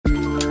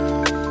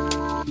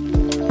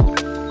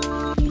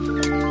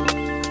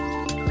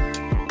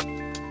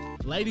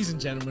Ladies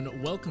and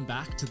gentlemen, welcome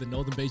back to the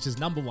Northern Beaches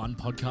 #1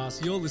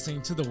 podcast. You're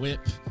listening to The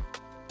Whip.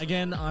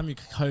 Again, I'm your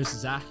host,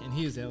 Zach, and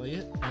here's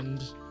Elliot.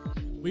 And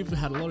we've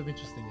had a lot of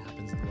interesting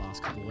happens in the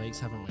last couple of weeks,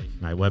 haven't we?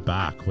 Mate, we're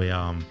back. We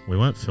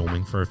weren't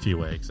filming for a few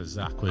weeks as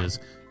Zach was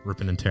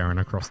ripping and tearing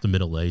across the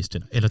Middle East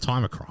in a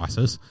time of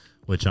crisis,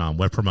 which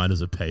we're promoters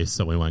of peace,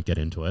 so we won't get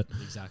into it.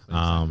 Exactly.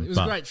 It was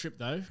a great trip,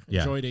 though. Yeah.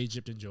 Enjoyed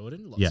Egypt and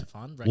Jordan. Lots of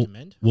fun.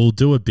 Recommend. We'll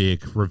do a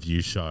big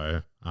review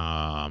show,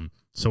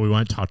 so we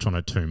won't touch on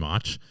it too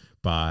much,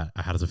 but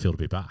how does it feel to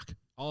be back?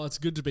 Oh, it's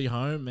good to be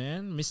home,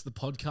 man. Miss the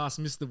podcast,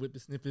 miss the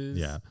whippersnippers.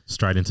 Yeah,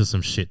 straight into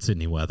some shit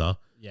Sydney weather.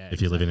 Yeah,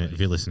 if you're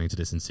listening to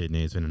this in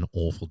Sydney, it's been an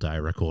awful day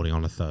recording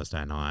on a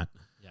Thursday night.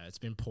 Yeah, it's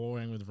been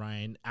pouring with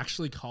rain.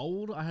 Actually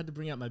cold. I had to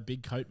bring out my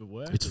big coat at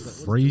work.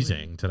 It's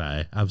freezing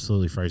today.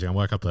 Absolutely freezing. I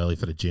woke up early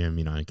for the gym,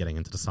 getting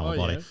into the summer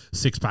body. Yeah.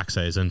 6-pack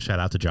season. Shout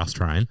out to Just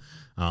Train.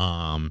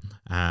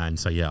 And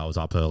so, I was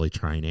up early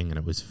training and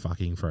it was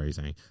fucking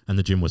freezing. And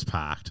the gym was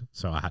packed.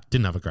 So I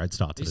didn't have a great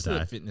start to the day. Are you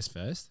still at Fitness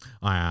First?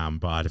 I am.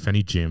 But if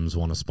any gyms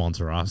want to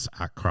sponsor us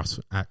at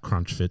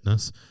Crunch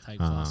Fitness. Take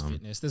Class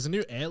Fitness. There's a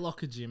new Air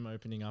Locker gym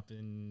opening up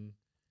in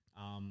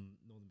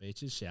Northern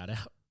Beaches. Shout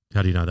out.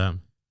 How do you know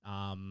them?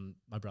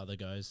 My brother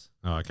goes.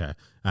 Oh, okay.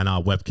 And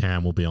our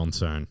webcam will be on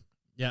soon.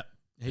 Yep.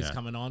 He's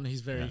coming on. He's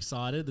very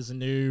excited. There's a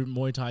new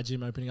Muay Thai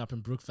gym opening up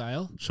in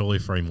Brookvale. Surely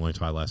free Muay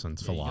Thai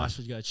lessons for life. You guys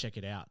should go check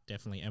it out.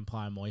 Definitely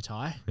Empire Muay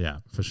Thai. Yeah,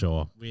 for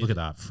sure. Look at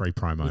that. Free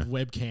promo. With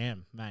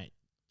webcam, mate.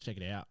 Check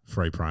it out.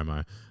 Free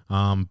promo.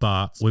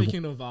 But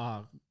speaking of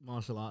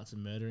martial arts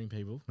and murdering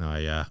people. Oh,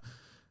 yeah.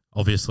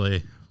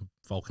 Obviously,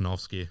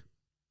 Volkanovski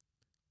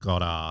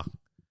got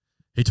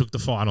he took the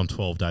fight on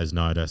 12 days'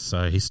 notice,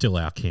 so he's still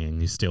our king.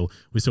 We still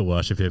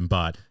worship him,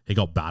 but he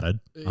got battered,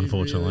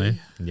 unfortunately.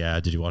 Really? Yeah,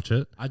 did you watch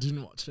it? I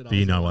didn't watch it. But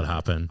you know what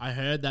happened? I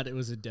heard that it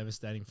was a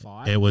devastating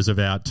fight. It was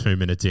about 2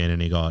 minutes in,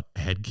 and he got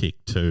head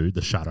kicked to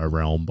the Shadow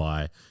Realm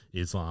by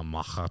Islam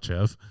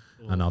Makhachev,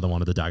 another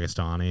one of the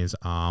Dagestanis.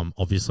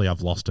 Obviously,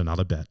 I've lost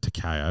another bet to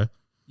Kayo.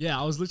 Yeah,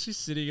 I was literally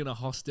sitting in a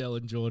hostel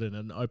in Jordan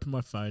and opened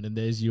my phone and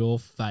there's your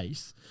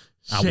face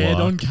at shared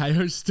work. on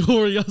Kayo's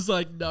story. I was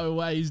like, no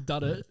way, he's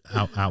done it.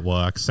 At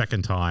work,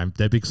 second time.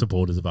 They're big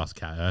supporters of us,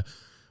 Kayo.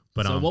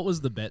 But, so what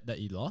was the bet that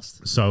you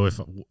lost? So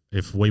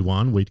if we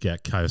won, we'd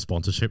get Kayo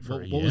sponsorship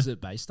for a year. What was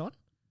it based on?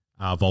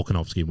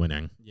 Volkanovski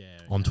winning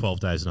on 12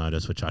 days'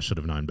 notice, which I should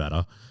have known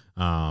better.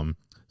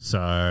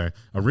 So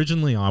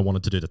originally I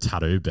wanted to do the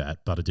tattoo bet,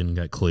 but it didn't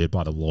get cleared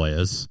by the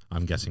lawyers.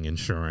 I'm guessing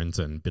insurance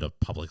and a bit of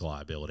public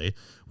liability,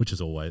 which is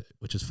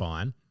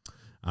fine.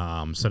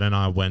 So then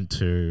I went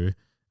to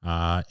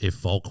if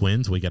Volk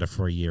wins, we get a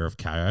free year of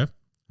Kayo,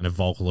 and if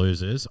Volk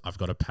loses, I've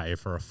got to pay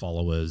for a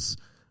follower's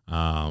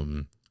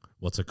Kayo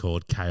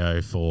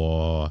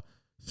for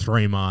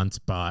 3 months,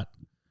 but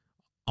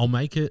I'll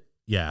make it.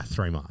 Yeah,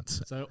 3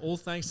 months. So all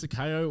thanks to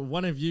Kayo,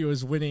 one of you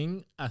is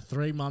winning a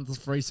 3 months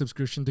free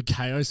subscription to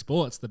Kayo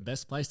Sports, the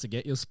best place to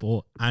get your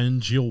sport.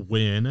 And you'll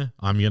win.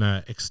 I'm going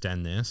to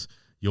extend this.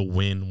 You'll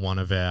win one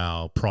of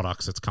our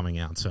products that's coming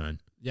out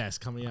soon. Yes,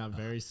 coming out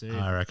very soon.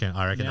 I reckon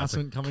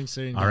announcement coming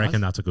soon. I reckon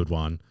that's a good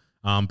one.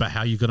 But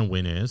how you're going to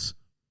win is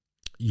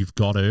you've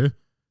got to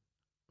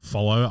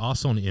follow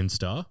us on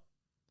Insta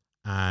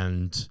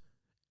and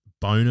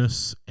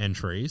bonus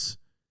entries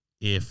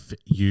if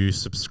you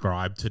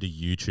subscribe to the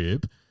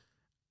YouTube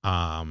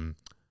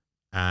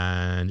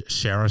and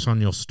share us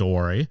on your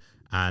story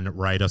and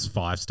rate us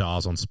 5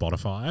 stars on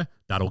Spotify,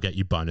 that'll get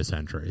you bonus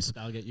entries.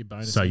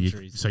 So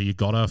you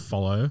got to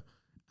follow.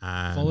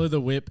 Follow the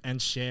whip and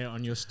share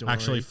on your story.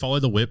 Actually, follow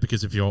the whip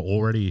because if you're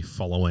already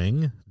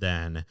following,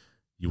 then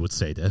you would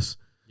see this.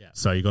 Yeah.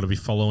 So you got to be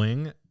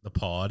following the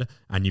pod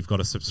and you've got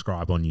to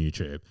subscribe on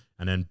YouTube.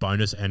 And then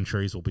bonus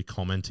entries will be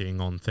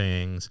commenting on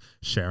things,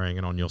 sharing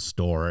it on your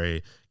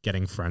story,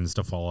 getting friends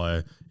to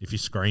follow. If you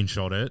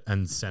screenshot it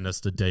and send us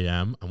the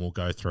DM and we'll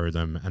go through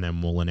them and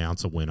then we'll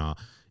announce a winner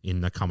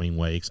in the coming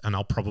weeks. And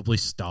I'll probably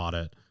start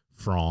it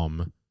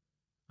from,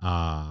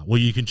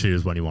 you can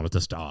choose when you want it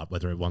to start,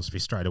 whether it wants to be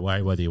straight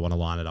away, whether you want to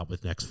line it up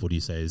with next footy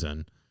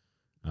season.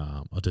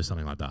 I'll do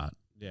something like that.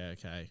 Yeah,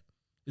 okay.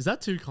 Is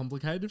that too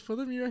complicated for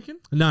them, you reckon?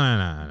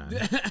 No.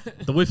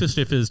 The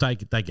whippersnippers,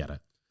 they get it.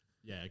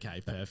 Yeah, okay,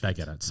 perfect. They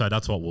get it. So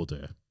that's what we'll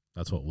do.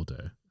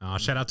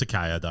 Shout out to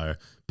Kayo, though.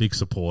 Big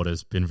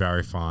supporters. Been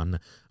very fun.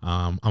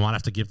 I might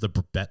have to give the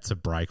bets a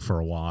break for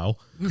a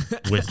while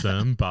with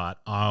them, but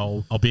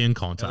I'll be in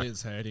contact.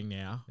 It's hurting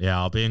now. Yeah,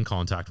 I'll be in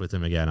contact with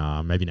them again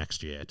maybe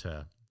next year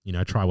to,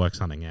 try work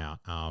something out.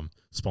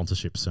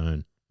 Sponsorship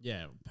soon.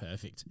 Yeah,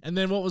 perfect. And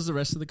then what was the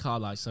rest of the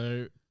card like?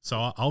 So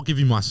I'll give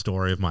you my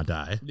story of my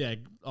day. Yeah.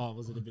 Oh,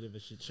 was it a bit of a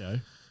shit show?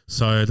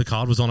 So the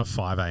card was on at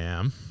 5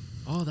 a.m.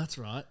 Oh, that's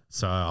right.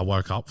 So I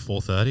woke up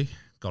 4:30,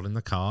 got in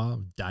the car,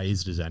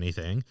 dazed as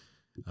anything.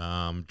 You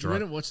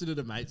went and watched it at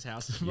a mate's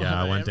house.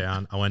 Yeah, I went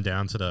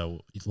down to the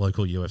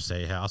local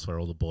UFC house where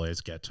all the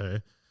boys get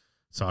to.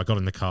 So I got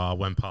in the car,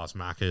 went past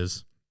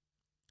Macca's,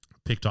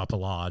 picked up a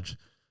large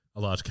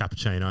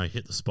cappuccino,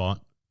 hit the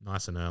spot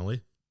nice and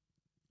early.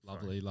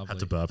 Lovely. Had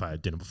to burp. I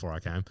had dinner before I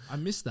came. I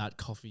miss that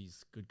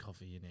coffee's good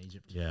coffee in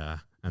Egypt. Yeah.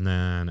 And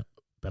then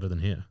better than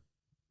here.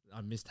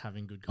 I missed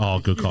having good Oh,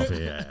 coffee. good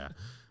coffee. Yeah.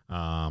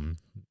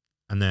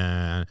 And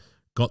then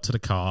got to the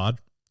card.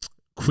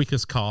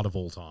 Quickest card of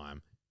all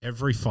time.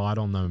 Every fight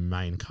on the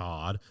main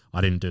card,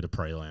 I didn't do the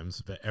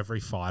prelims, but every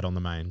fight on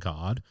the main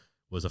card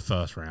was a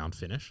first round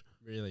finish.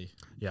 Really?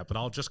 Yeah, but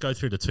I'll just go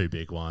through the two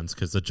big ones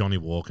because the Johnny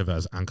Walker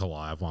versus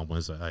Ankalaev one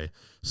was a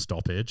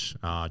stoppage,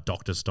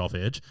 doctor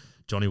stoppage.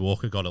 Johnny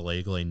Walker got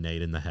illegally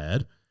kneed in the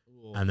head.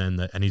 Ooh. And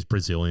then and he's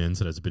Brazilian,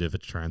 so there's a bit of a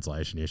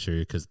translation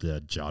issue because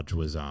the judge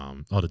was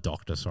the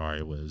doctor,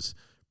 sorry, was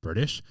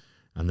British.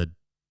 And the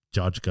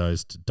doctor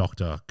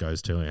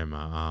goes to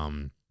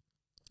him,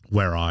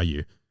 where are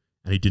you?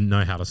 And he didn't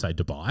know how to say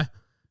Dubai.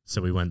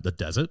 So we went the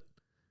desert.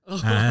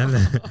 And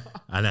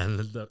then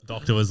the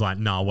doctor was like,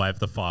 no, wave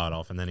the fight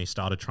off. And then he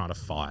started trying to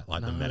fight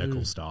like the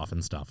medical staff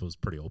and stuff. It was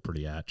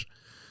pretty etch.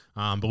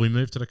 But we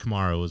moved to the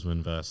Kamaru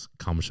Usman versus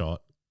Cumshot.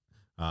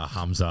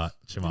 Hamzat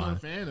I'm not a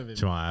fan of him.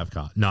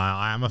 Chimaev. No,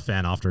 I am a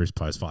fan after his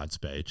post-fight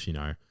speech,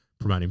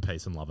 promoting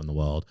peace and love in the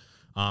world.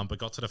 But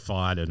got to the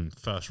fight and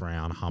first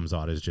round,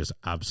 Hamzat is just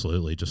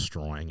absolutely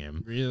destroying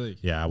him. Really?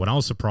 Yeah, when I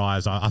was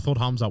surprised, I thought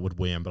Hamzat would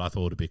win, but I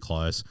thought it would be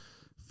close.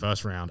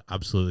 First round,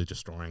 absolutely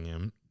destroying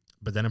him.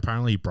 But then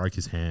apparently he broke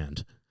his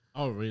hand.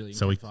 Oh, really?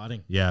 So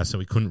fighting? Yeah, so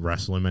he couldn't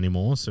wrestle him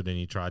anymore. So then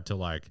he tried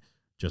to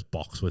just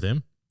box with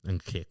him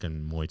and kick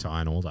and Muay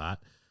Thai and all that.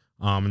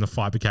 And the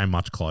fight became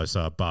much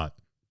closer, but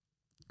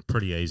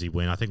pretty easy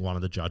win. I think one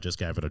of the judges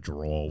gave it a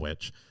draw,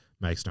 which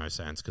makes no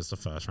sense because the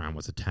first round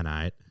was a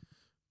 10-8.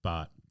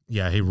 But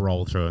yeah, he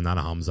rolled through, and then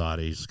Hamzat,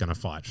 he's going to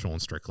fight Sean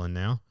Strickland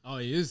now. Oh,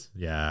 he is?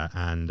 Yeah,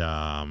 and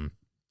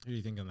who do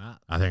you think on that?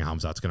 I think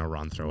Hamzat's going to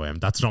run through him.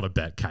 That's not a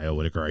bet Kayo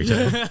would agree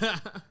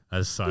to.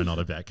 That's so not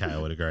a bet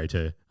Kayo would agree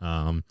to.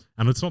 And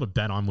it's not a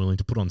bet I'm willing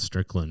to put on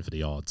Strickland for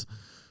the odds.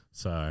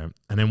 So,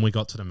 and then we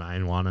got to the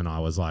main one, and I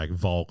was like,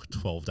 Volk,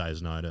 12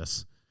 days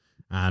notice.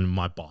 And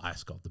my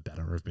bias got the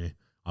better of me.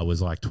 I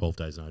was like, 12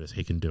 days notice,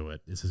 he can do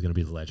it. This is going to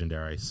be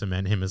legendary.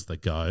 Cement him as the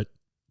GOAT.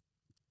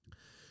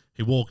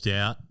 He walked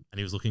out, and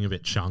he was looking a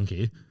bit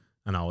chunky.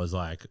 And I was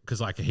like,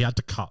 because he had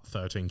to cut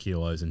 13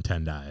 kilos in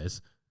 10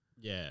 days.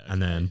 Yeah. Okay.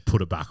 And then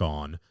put it back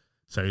on.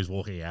 So he was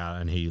walking out,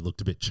 and he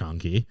looked a bit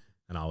chunky.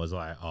 And I was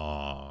like,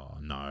 oh,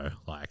 no.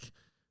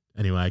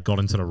 Anyway, got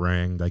into the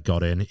ring. They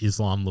got in.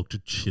 Islam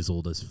looked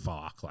chiseled as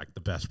fuck, like the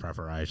best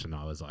preparation.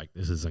 I was like,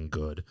 this isn't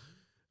good.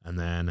 And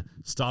then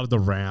started the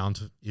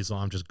round.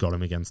 Islam just got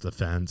him against the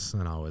fence.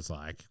 And I was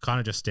like, kind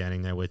of just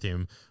standing there with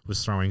him,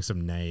 was throwing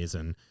some knees,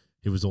 and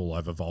he was all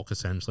over Volk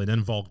essentially.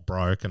 Then Volk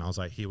broke, and I was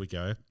like, here we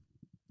go.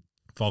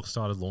 Volk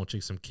started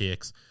launching some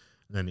kicks.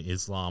 And then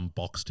Islam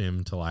boxed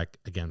him to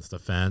against the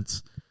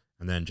fence.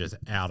 And then just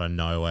out of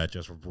nowhere,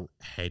 just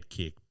head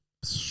kick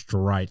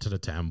straight to the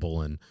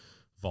temple, and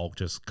Volk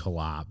just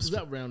collapsed. Was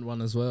that round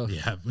one as well?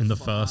 Yeah, in the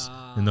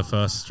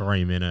first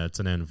 3 minutes,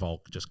 and then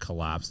Volk just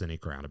collapsed, and he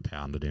ground and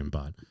pounded him,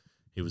 but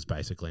he was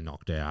basically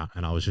knocked out.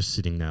 And I was just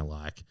sitting there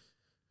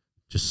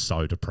just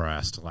so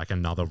depressed, like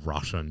another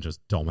Russian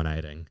just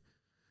dominating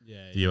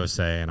the UFC,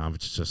 and I was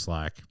just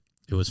like,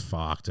 it was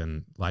fucked.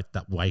 And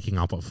that waking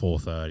up at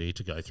 4:30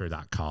 to go through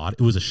that card,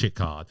 it was a shit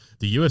card.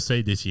 The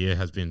UFC this year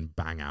has been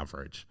bang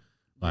average.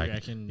 You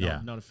reckon?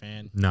 Not a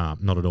fan. Nah,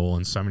 not at all.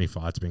 And so many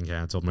fights have been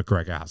cancelled.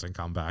 McGregor hasn't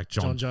come back.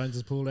 John Jones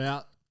has pulled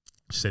out.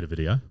 See the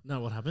video? No,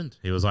 what happened?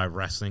 He was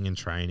wrestling and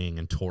training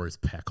and tore his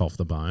pec off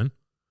the bone.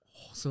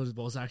 Oh, so it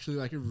was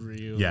actually a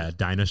real... Yeah,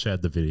 Dana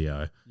shared the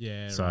video.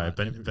 Yeah, so, right.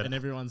 But and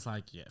everyone's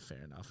like, yeah,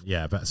 fair enough.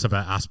 Yeah, but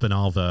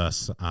Aspinall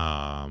versus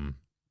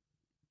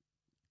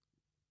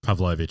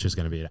Pavlovich is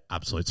going to be an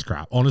absolute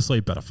scrap.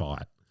 Honestly, better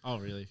fight. Oh,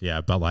 really?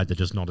 Yeah, but they're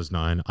just not as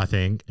known. I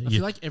think. I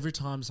feel like every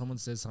time someone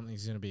says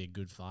something's going to be a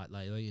good fight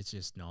lately, it's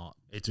just not.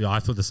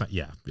 I thought the same.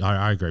 Yeah,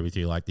 I agree with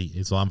you. The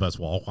Islam versus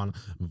Volk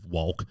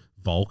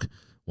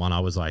one, I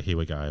was like, here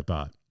we go.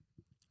 But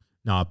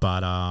no,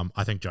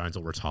 I think Jones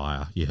will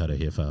retire. You heard it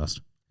here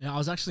first. Yeah, I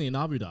was actually in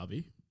Abu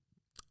Dhabi.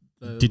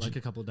 Did you, a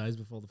couple of days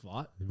before the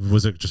fight.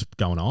 Was it just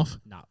going off?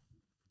 No.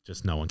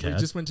 Just no one cared? We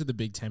just went to the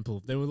big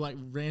temple. There were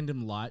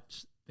random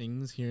light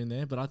things here and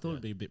there, but I thought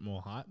it'd be a bit more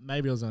hype.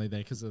 Maybe I was only there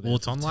because of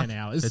it's on 10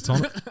 hours. It's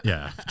on,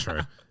 yeah, true.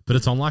 But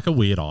it's on a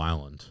weird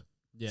island.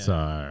 Yeah.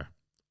 So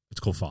it's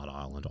called Fight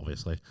Island,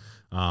 obviously.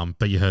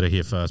 But you heard it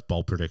here first.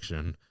 Bold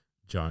prediction.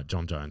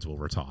 John Jones will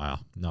retire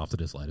after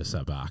this latest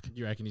setback.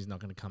 You reckon he's not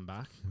going to come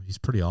back? He's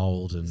pretty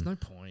old. And there's no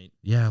point.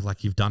 Yeah,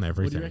 you've done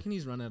everything. Or do you reckon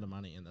he's run out of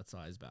money and that's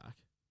why he's back?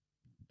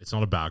 It's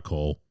not a bad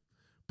call.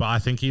 But I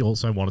think he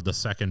also wanted the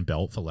second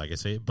belt for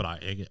Legacy. But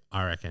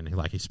I reckon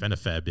he spent a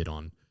fair bit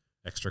on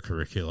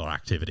extracurricular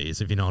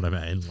activities, if you know what I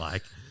mean.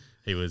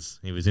 He was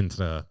into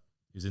the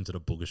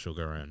booger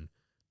sugar and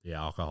the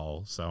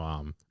alcohol.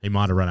 So he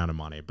might have run out of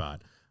money,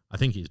 but I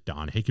think he's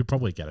done. He could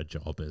probably get a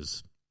job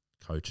as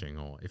coaching,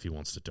 or if he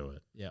wants to do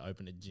it. Yeah,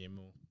 open a gym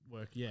or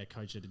work. Yeah,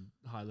 coach at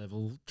high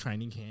level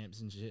training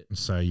camps and shit.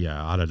 So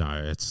yeah, I don't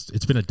know.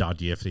 It's been a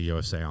dud year for the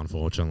UFC,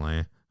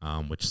 unfortunately,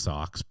 which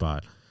sucks.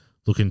 But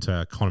look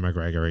into Conor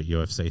McGregor at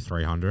UFC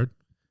 300.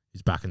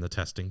 He's back in the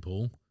testing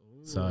pool.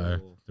 So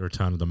the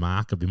return of the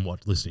Mac. I've been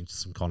listening to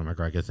some Conor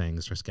McGregor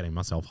things, just getting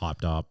myself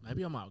hyped up.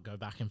 Maybe I might go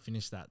back and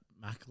finish that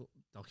Mac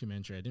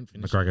documentary. I didn't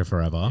finish McGregor it.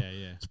 Forever.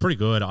 Yeah. It's pretty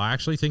good. I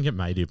actually think it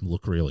made him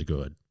look really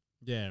good.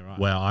 Yeah, right.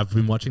 Well, I've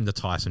been watching the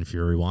Tyson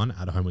Fury one,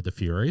 At Home with the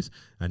Furies.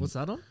 And what's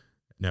that on?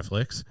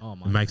 Netflix. Oh,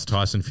 my It makes gosh.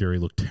 Tyson Fury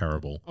look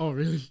terrible. Oh,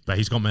 really? But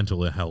he's got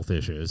mental health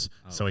issues,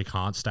 Oh. so he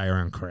can't stay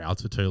around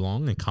crowds for too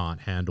long and can't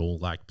handle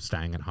like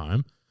staying at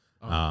home.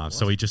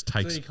 So he just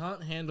takes. So he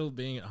can't handle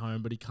being at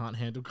home, but he can't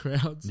handle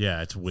crowds.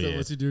 Yeah, it's weird. So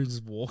what's he do? He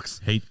just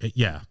walks.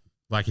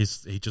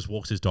 He just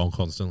walks his dog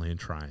constantly and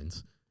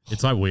trains.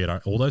 It's like weird.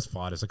 All those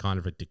fighters are kind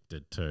of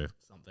addicted to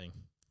Something.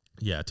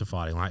 Yeah, to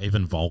fighting. Like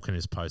even Volk in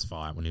his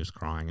post-fight when he was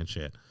crying and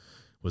shit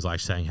was like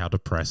saying how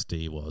depressed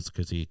he was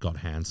because he got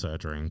hand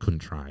surgery and couldn't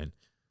train.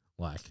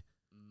 Like,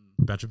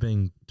 imagine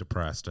being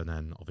depressed and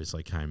then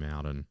obviously came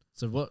out and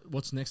So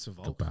what's next for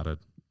got Volk? battered.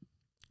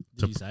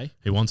 Did he say?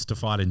 He wants to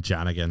fight in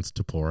Jan against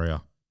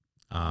Topuria.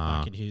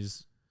 Back in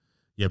his...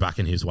 Yeah, back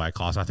in his weight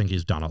class. I think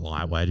he's done it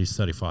lightweight. He's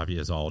 35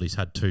 years old. He's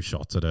had 2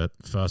 shots at it.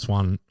 First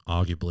one,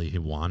 arguably he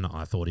won.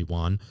 I thought he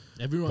won.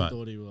 Everyone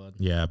thought he would.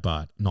 Yeah,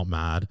 but not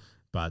mad.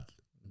 But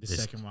The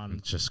second one...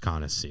 just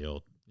kind of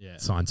sealed. Yeah.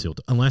 Sign sealed.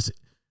 Unless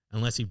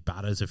he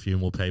batters a few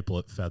more people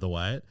at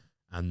featherweight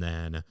and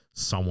then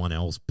someone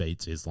else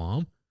beats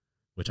Islam,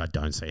 which I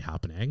don't see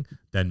happening,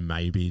 then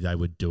maybe they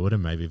would do it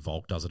and maybe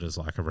Volk does it as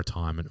like a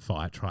retirement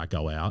fight, try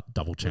go out,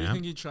 double Do you champ.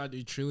 think he tried to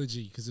do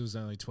trilogy because it was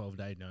only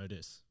 12-day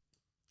notice?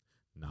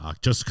 Nah,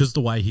 just because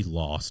the way he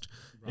lost.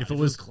 Right, If it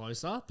was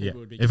closer, Yeah.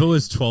 would be If it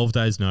was 12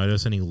 days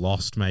notice and he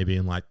lost maybe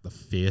in like the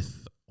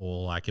 5th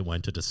or like it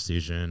went to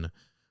decision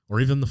or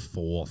even the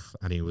 4th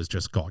and he was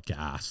just got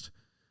gassed,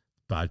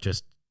 but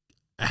just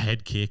a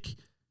head kick,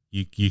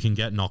 you can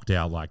get knocked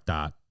out like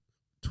that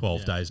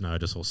 12 days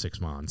notice or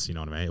 6 months, you know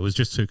what I mean? It was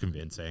just too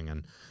convincing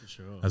and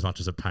Sure. as much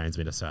as it pains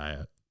me to say it,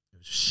 it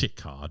was a shit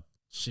card.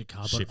 Shit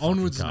card, Shit but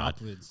onwards fucking and card.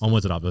 upwards.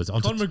 Onwards and upwards.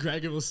 Conor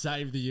McGregor will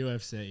save the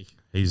UFC.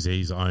 He's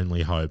his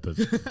only hope of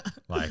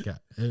like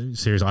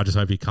seriously. I just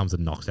hope he comes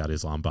and knocks out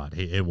Islam, but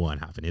it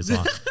won't happen.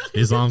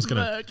 Islam's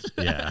gonna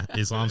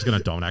Islam's gonna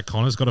dominate.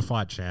 Conor's got to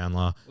fight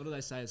Chandler. What do they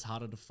say? It's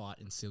harder to fight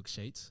in silk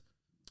sheets.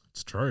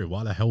 It's true.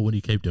 Why the hell would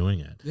he keep doing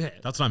it? Yeah,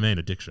 That's what I mean.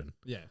 Addiction.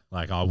 yeah.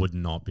 Like I would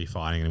not be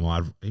fighting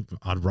anymore.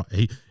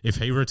 If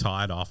he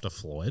retired after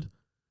Floyd,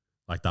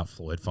 like that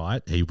Floyd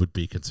fight, he would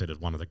be considered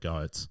one of the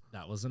GOATs.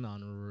 That was an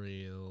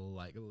unreal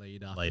like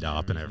lead up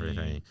And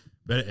everything.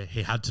 But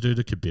he had to do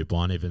the Khabib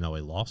one, even though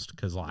he lost,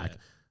 because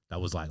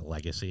that was like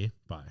legacy.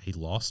 But he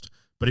lost.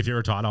 But if he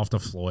retired after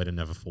Floyd and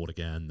never fought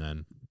again,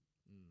 then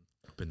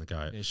been the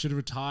GOAT. Yeah, should have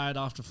retired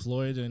after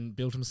Floyd and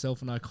built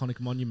himself an iconic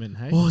monument.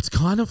 Hey, Well, it's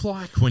kind of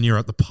like when you're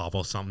at the pub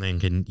or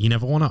something, and you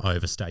never want to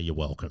overstay your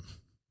welcome.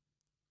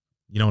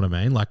 You know what I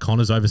mean? Like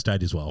Conor's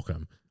overstayed his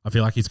welcome. I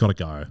feel like he's got to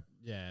go.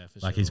 yeah, for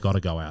Like sure. he's got to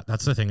go out.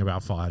 That's the thing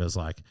about fighters.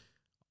 Like,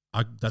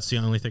 that's the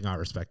only thing I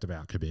respect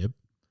about Khabib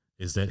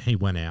is that he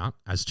went out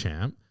as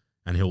champ,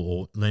 and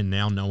then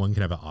now no one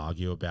can ever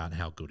argue about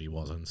how good he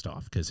was and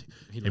stuff because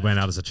he went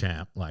out as a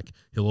champ. Like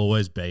he'll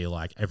always be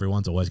like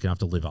everyone's always gonna have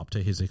to live up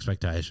to his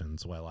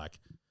expectations. Where like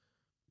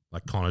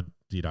Conor,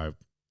 you know,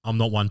 I'm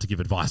not one to give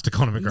advice to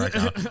Conor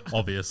McGregor,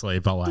 obviously,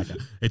 but like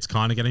it's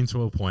kind of getting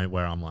to a point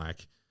where I'm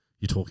like,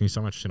 you're talking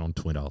so much shit on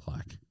Twitter.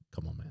 Like,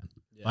 come on, man.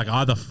 Yeah. Like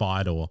either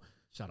fight or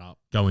Shut up.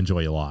 go enjoy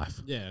your life.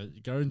 Yeah,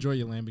 go enjoy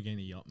your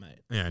Lamborghini yacht,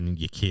 mate. And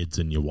your kids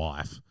and your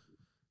wife.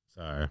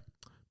 So,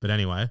 but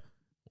anyway,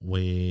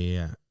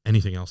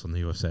 anything else on the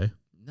UFC?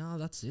 No,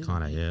 that's it.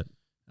 Kind of it.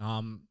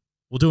 Um,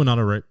 We'll do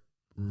another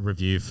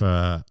review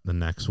for the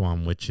next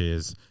one, which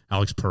is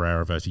Alex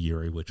Pereira versus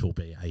Yuri, which will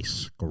be a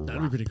scrap.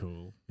 that'd be pretty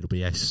cool. It'll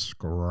be a I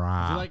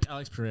scrap. feel like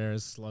Alex Pereira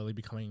is slowly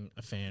becoming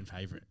a fan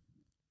favorite.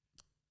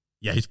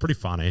 Yeah, he's pretty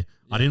funny.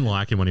 Yeah. I didn't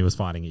like him when he was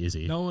fighting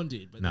Izzy. No one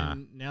did, but Nah.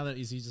 then now that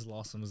Izzy just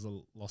lost and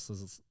the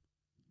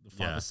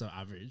fight was so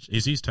average.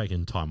 Izzy's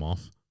taking time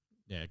off,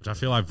 Yeah, which I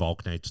feel like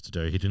Volk needs to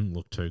do. He didn't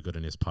look too good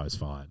in his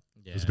post-fight.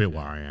 yeah, It was a bit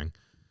worrying.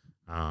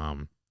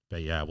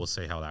 But yeah, we'll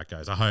see how that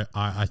goes.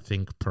 I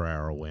think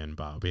Pereira will win,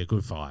 but it'll be a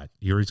good fight.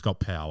 Yuri's got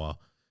power.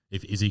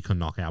 If Izzy can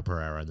knock out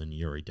Pereira, then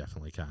Yuri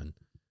definitely can.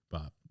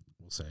 But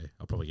we'll see.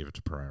 I'll probably give it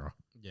to Pereira.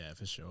 Yeah,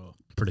 for sure.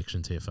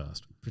 Predictions here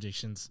first.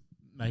 Predictions.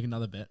 Make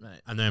another bet,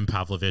 mate. And then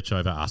Pavlovich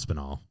over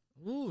Aspinall.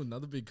 Ooh,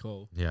 another big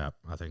call. Yeah,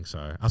 I think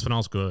so.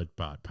 Aspinall's good,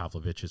 but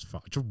Pavlovich is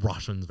just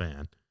Russians,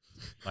 man.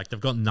 Like, they've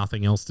got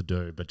nothing else to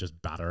do but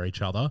just batter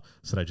each other,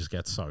 so they just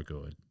get so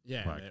good.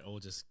 Yeah, Like- they're all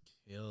just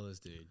killers,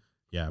 dude.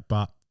 Yeah,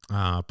 but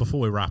before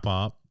we wrap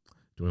up,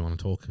 do we want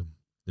to talk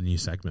the new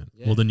segment?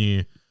 Yeah. Or the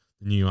new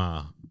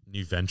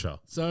venture?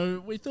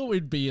 So we thought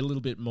we'd be a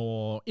little bit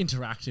more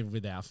interactive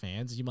with our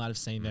fans. You might have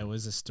seen there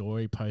was a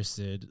story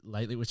posted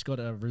lately which got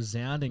a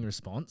resounding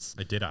response.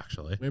 It did,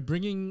 actually. We're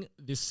bringing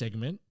this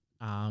segment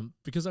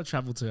because I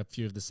traveled to a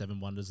few of the 7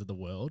 wonders of the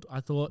world.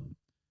 I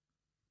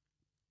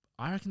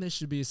reckon there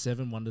should be a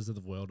 7 wonders of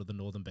the world of the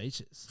Northern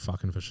Beaches.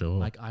 Fucking for sure.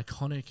 Like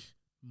iconic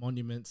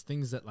monuments,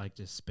 things that like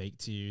just speak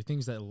to you,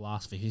 things that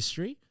last for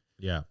history.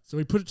 Yeah. So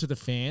we put it to the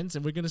fans,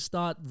 and we're going to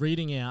start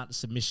reading out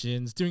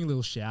submissions, doing a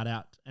little shout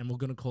out, and we're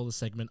going to call the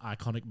segment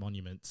Iconic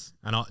Monuments.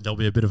 And there'll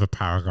be a bit of a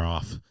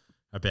paragraph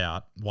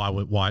about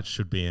why it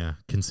should be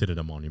considered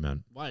a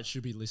monument. Why it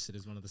should be listed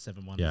as one of the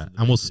 7 wonders. Yeah. Of the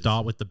And we'll beaches.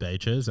 start with the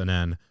beaches and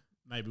then...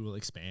 Maybe we'll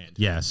expand.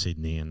 Yeah,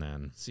 Sydney and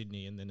then...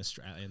 Sydney and then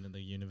Australia and then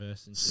the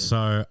universe. And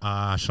So,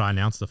 should I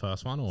announce the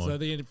first one? Or? So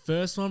the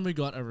first one, we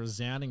got a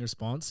resounding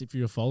response. If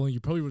you were following, you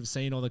probably would have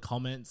seen all the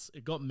comments.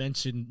 It got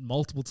mentioned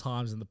multiple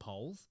times in the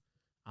polls.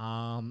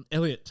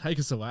 Elliot, take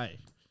us away.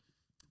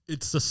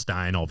 It's the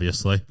Stain,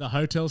 obviously. The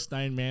Hotel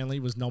Stain Manly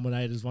was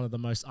nominated as one of the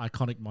most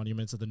iconic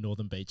monuments of the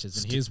Northern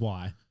Beaches, and here's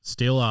why.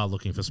 Still are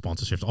looking for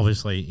sponsorships.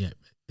 Obviously, yeah,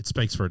 it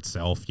speaks for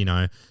itself. You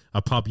know,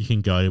 a pub you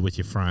can go to with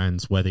your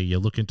friends, whether you're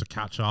looking to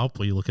catch up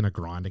or you're looking to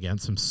grind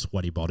against some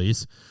sweaty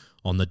bodies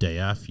on the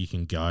DF, you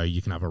can go,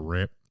 you can have a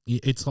rip.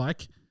 It's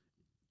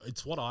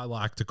what I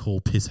like to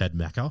call pisshead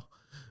Mecca,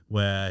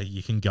 where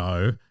you can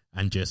go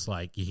and just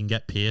like you can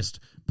get pissed,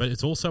 but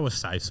it's also a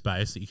safe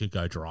space that you could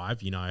go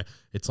drive. You know,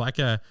 it's like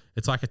a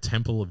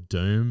temple of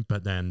doom,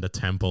 but then the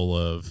temple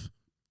of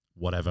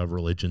whatever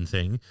religion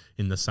thing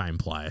in the same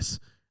place.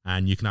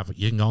 And you can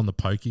go on the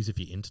pokies if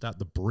you're into that,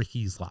 the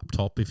brickies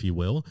laptop, if you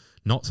will.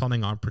 Not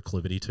something I'm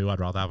proclivity to. I'd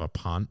rather have a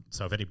punt.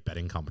 So if any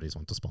betting companies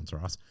want to sponsor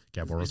us,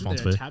 get more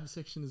responsibility. Is there a tab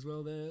section as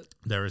well there?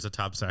 There is a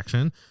tab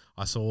section.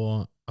 I've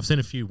seen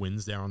a few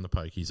wins there on the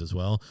pokies as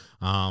well.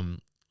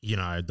 You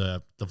know,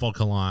 the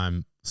vodka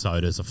lime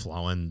sodas are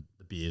flowing,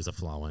 the beers are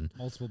flowing.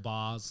 Multiple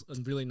bars,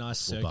 a really nice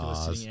circular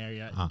sitting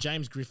area.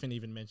 James Griffin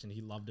even mentioned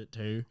he loved it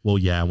too. Well,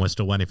 yeah, and we're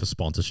still waiting for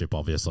sponsorship,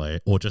 obviously,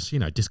 or just, you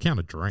know,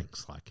 discounted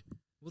drinks. Like,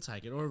 we'll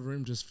take it, or a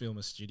room just film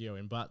a studio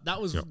in. But that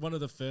was one of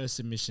the first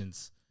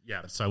submissions.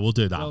 Yeah, so we'll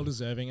do that. Well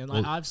deserving. And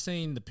like I've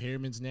seen the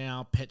pyramids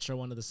now, Petra,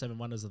 one of the 7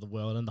 wonders of the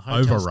world, and the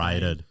Hotel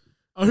overrated.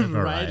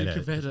 Overrated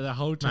compared to the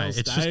Hotel mate,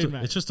 Stain,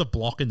 it's just a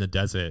block in the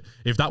desert.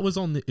 If that was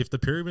if the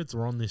pyramids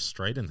were on this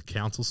street and the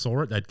council saw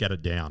it, they'd get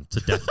it down. It's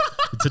a death.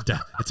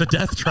 It's a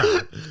death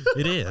trap.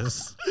 It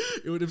is.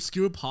 It would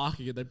obscure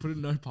parking, and they'd put a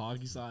no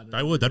parking sign.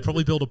 They would. They'd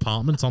probably build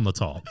apartments on the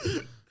top.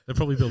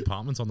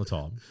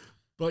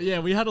 But yeah,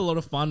 we had a lot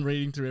of fun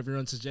reading through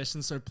everyone's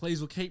suggestions. So please,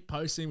 we'll keep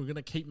posting. We're going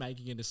to keep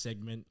making it a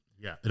segment.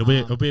 Yeah,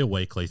 it'll be a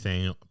weekly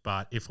thing.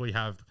 But if we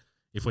have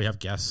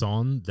guests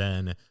on,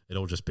 then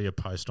it'll just be a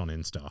post on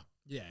Insta.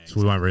 Yeah, so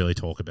we won't really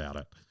talk about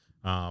it.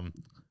 I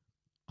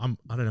don't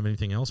have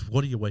anything else.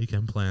 What are your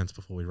weekend plans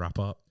before we wrap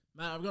up?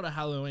 Man, I've got a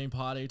Halloween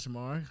party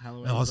tomorrow.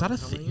 Is that a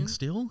thing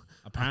still?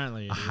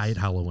 Apparently, I hate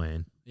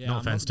Halloween. Yeah, no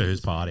offense to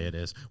whose party it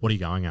is. What are you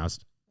going as?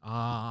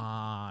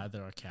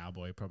 They're a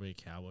cowboy, probably a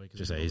cowboy.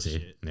 Just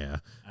easy, yeah.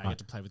 I get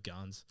to play with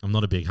guns. I'm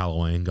not a big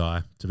Halloween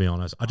guy, to be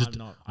honest. I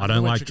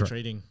don't like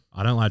trick-or-treating.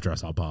 I don't like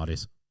dress up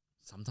parties.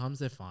 Sometimes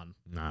they're fun.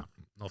 Nah,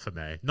 not for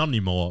me. Not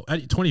anymore.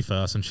 At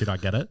 21st and shit, I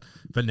get it.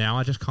 But now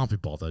I just can't be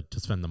bothered to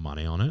spend the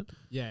money on it.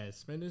 Yeah,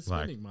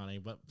 spending money,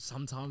 but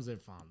sometimes they're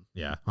fun.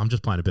 Yeah, I'm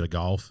just playing a bit of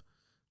golf.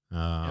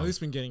 Ellie's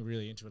been getting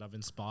really into it. I've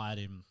inspired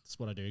him. That's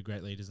what I do.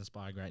 Great leaders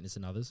inspire greatness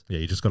in others. Yeah,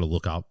 you just got to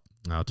look up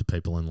to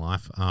people in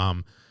life.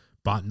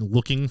 But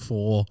looking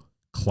for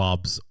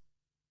clubs.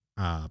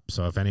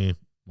 So if anyone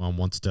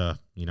wants to,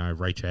 you know,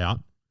 reach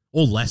out,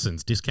 or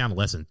lessons, discounted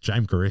lessons,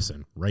 James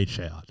Garrison, reach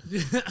out.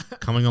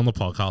 Coming on the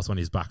podcast when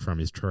he's back from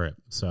his trip.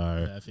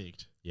 So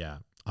perfect. Yeah,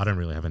 I don't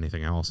really have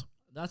anything else.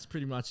 That's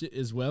pretty much it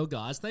as well,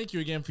 guys. Thank you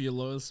again for your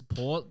loyal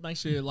support. Make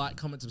sure you like,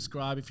 comment,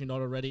 subscribe if you're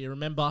not already. And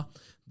remember,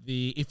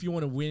 if you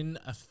want to win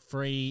a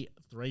free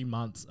 3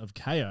 months of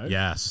Kayo.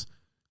 Yes.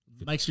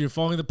 Make sure you're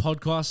following the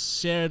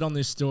podcast. Share it on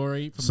this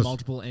story from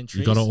multiple entries.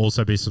 You've got to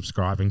also be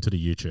subscribing to the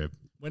YouTube.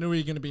 When are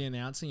we going to be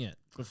announcing it?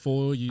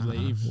 Before you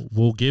leave?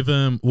 We'll give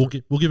him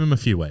a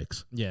few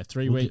weeks. Yeah,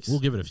 3 weeks. We'll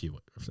give it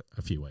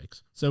a few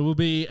weeks. So we'll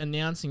be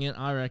announcing it,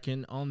 I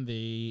reckon, on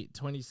the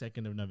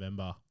 22nd of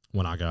November.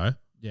 When I go?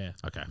 Yeah.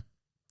 Okay.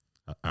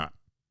 All right.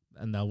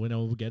 And the winner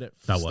will get it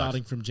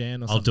starting from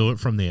Jan or something. I'll do it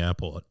from the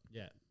airport.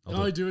 Yeah.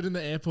 Do it in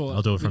the airport.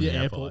 I'll do it from the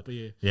airport.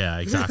 Yeah,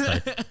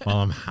 exactly. While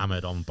I'm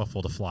hammered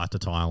before the flight to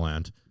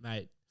Thailand.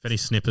 Mate. If any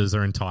snippers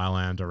are in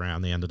Thailand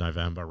around the end of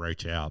November,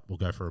 reach out. We'll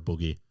go for a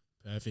boogie.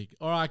 Perfect.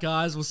 All right,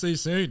 guys. We'll see you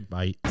soon.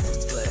 Bye.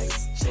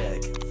 Flex,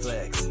 check,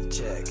 flex,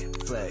 check,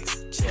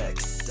 flex, check.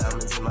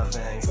 Diamonds in my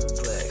veins,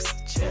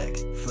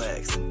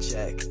 flex,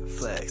 check,